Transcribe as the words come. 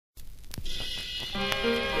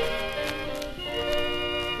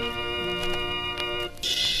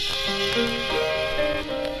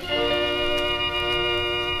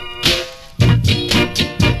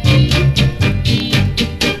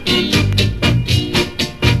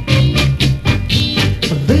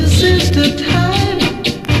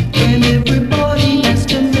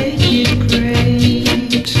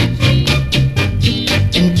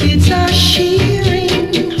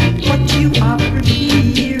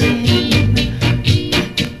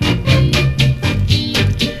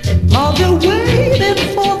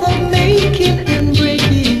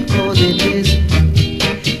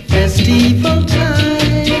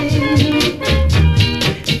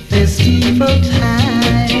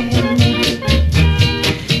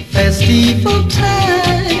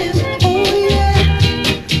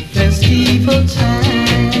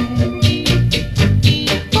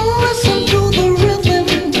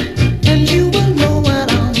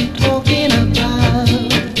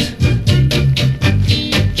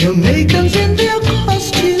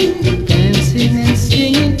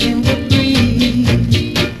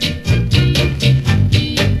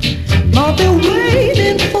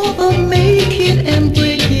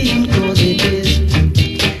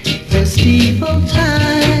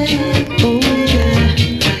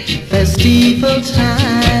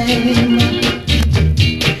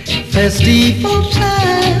Festival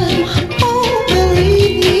time, oh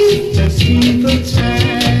believe me, festival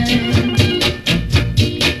time.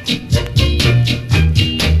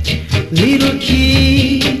 Little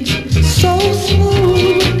kids, so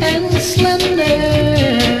smooth and slender,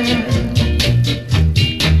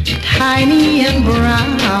 tiny and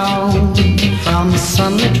brown from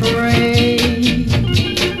sunlit rays,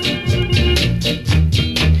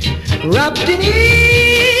 wrapped in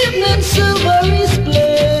evening silvery splendor.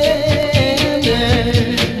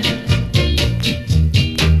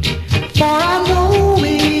 For I know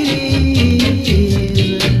it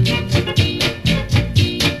is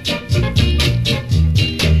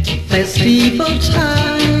festival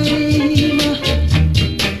time,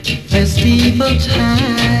 festival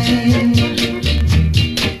time,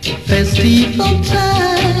 festival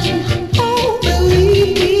time. Oh,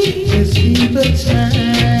 believe me, festival time.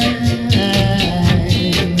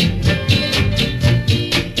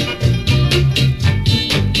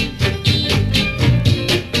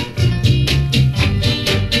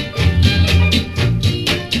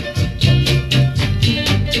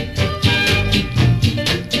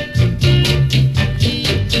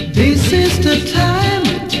 This is the time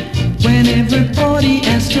when everybody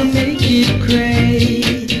has to make it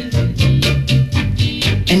great,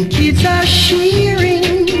 and kids are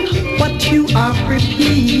sharing what you are preparing.